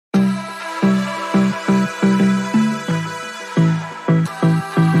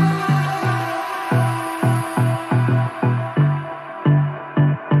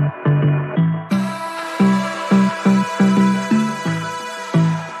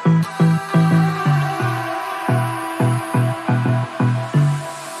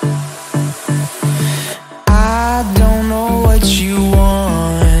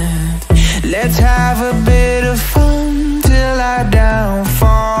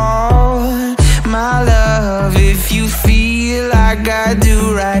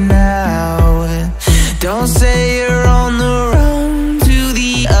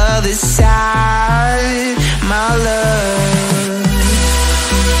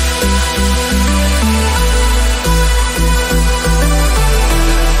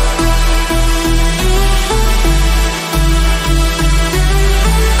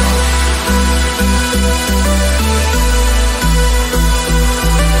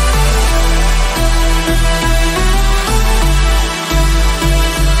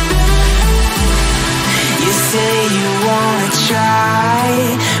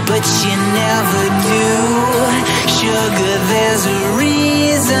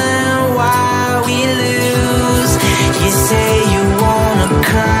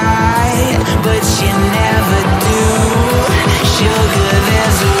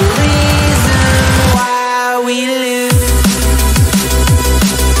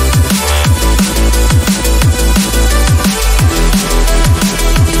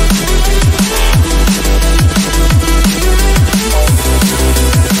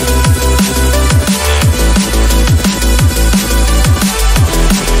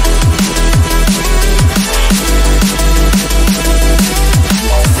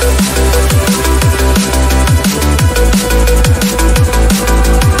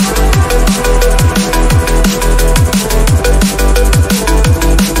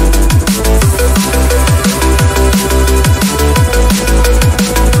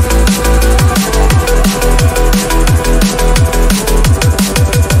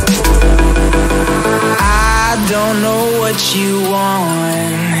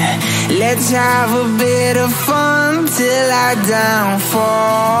want. Let's have a bit of fun till I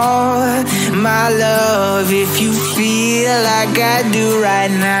downfall. My love, if you feel like I do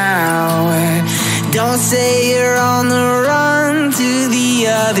right now, don't say you're on the run to the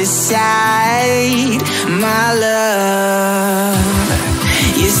other side. My love,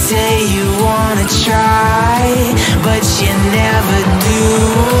 you say you wanna try, but you never do.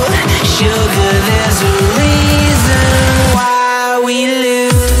 Sugar, there's a reason why we lose.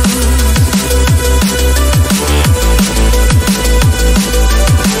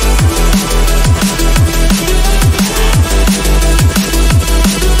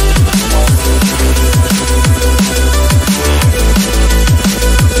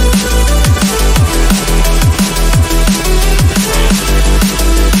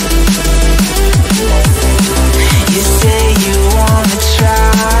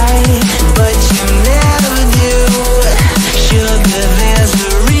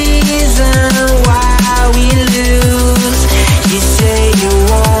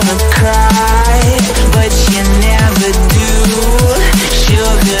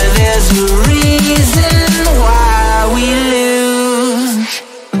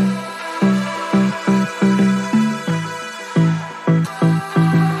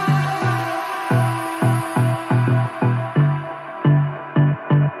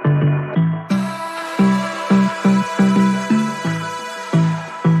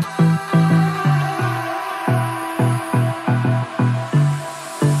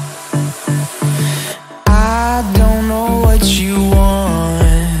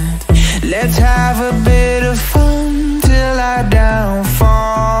 Let's have a bit of fun till I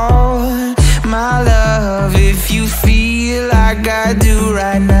downfall. My love, if you feel like I do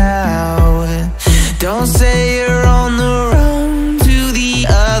right now, don't say you're on the run to the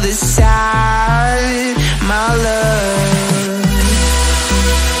other side. My love,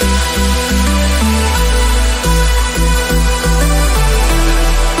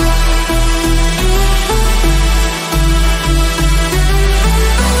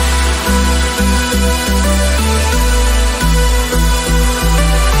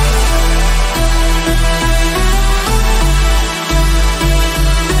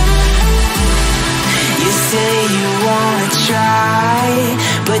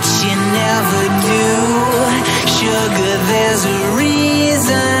 but you never do. Sugar, there's a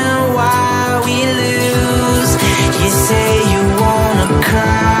reason why we lose. You say you wanna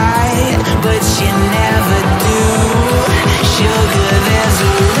cry, but you never do. Sugar, there's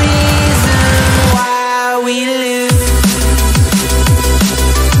a reason why we lose.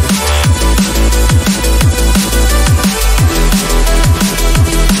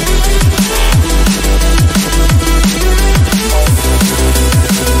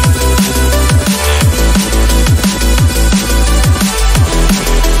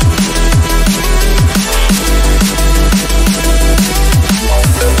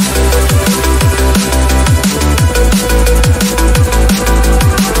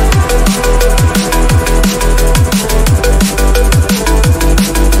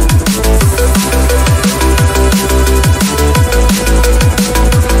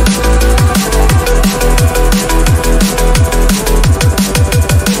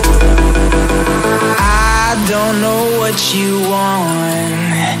 You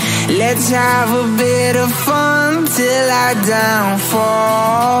want. Let's have a bit of fun till I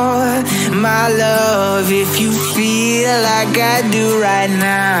downfall. My love, if you feel like I do right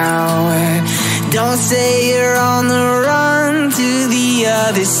now, don't say you're on the run to the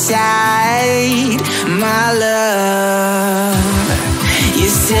other side. My love, you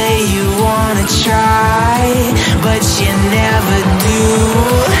say you wanna try, but you never do.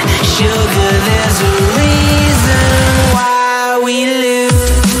 Sugar, there's a reason why we lose.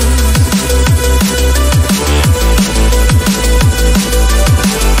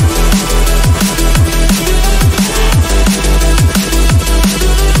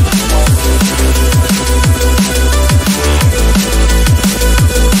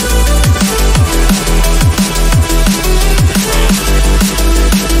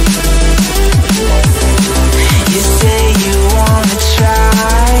 You say you wanna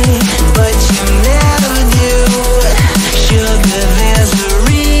try, but you never do. Sugar, there's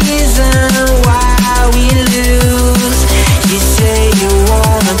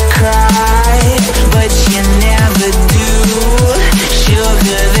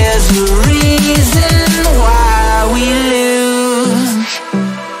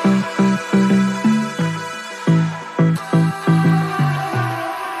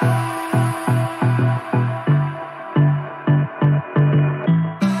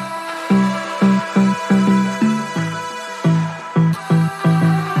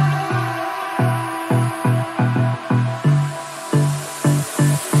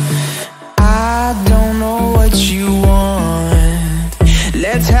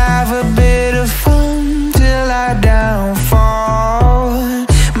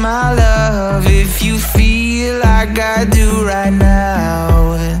if you feel like I do right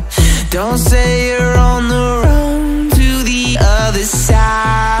now. Don't say you're on the run to the other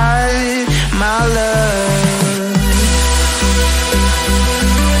side, my love.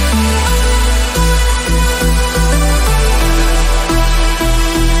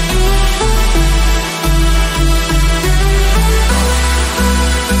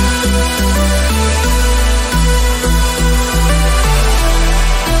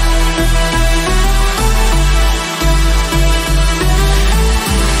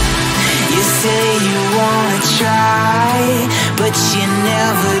 But you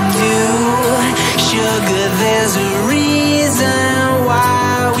never do. Sugar, there's a reason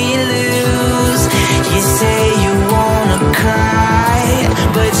why we lose. You say you wanna cry,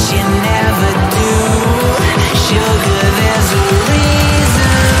 but you never do. Sugar, there's a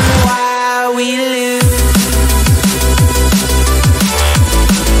reason why we lose.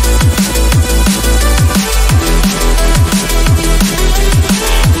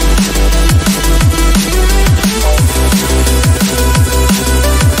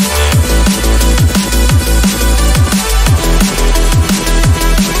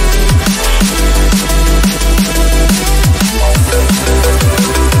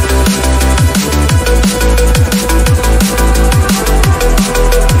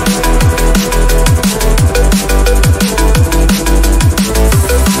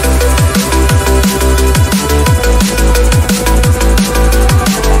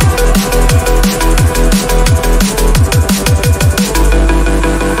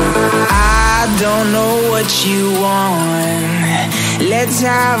 You want. Let's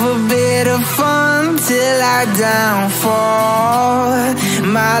have a bit of fun till I downfall,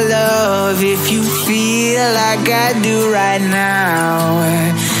 my love. If you feel like I do right now,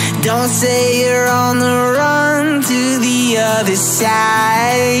 don't say you're on the run to the other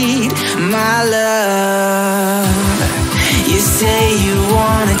side, my love. You say you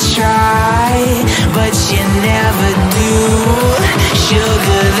wanna try, but you never do.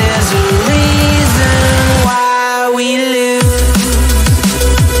 Sugar, there's a reason why we lose.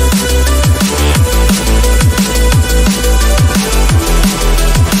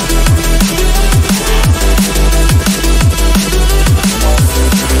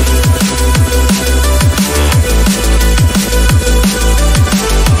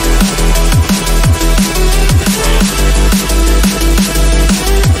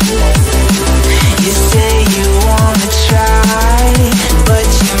 You say you wanna try, but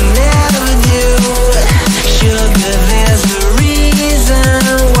you never do. Sugar, there's a reason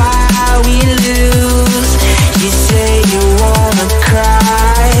why we lose. You say you wanna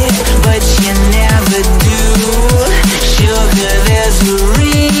cry, but you never do. Sugar, there's a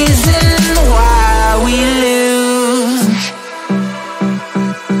reason why we lose.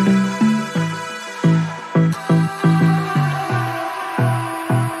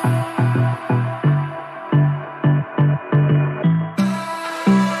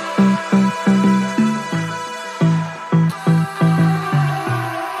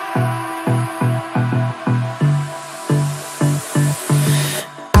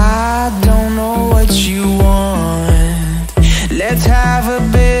 I don't know what you want. Let's have a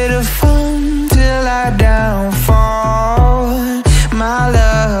bit of fun till I downfall, my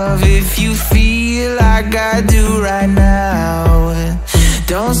love. If you feel like I do right now,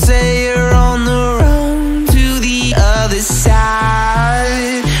 don't say you're on the run to the other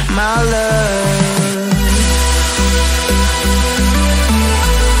side, my love.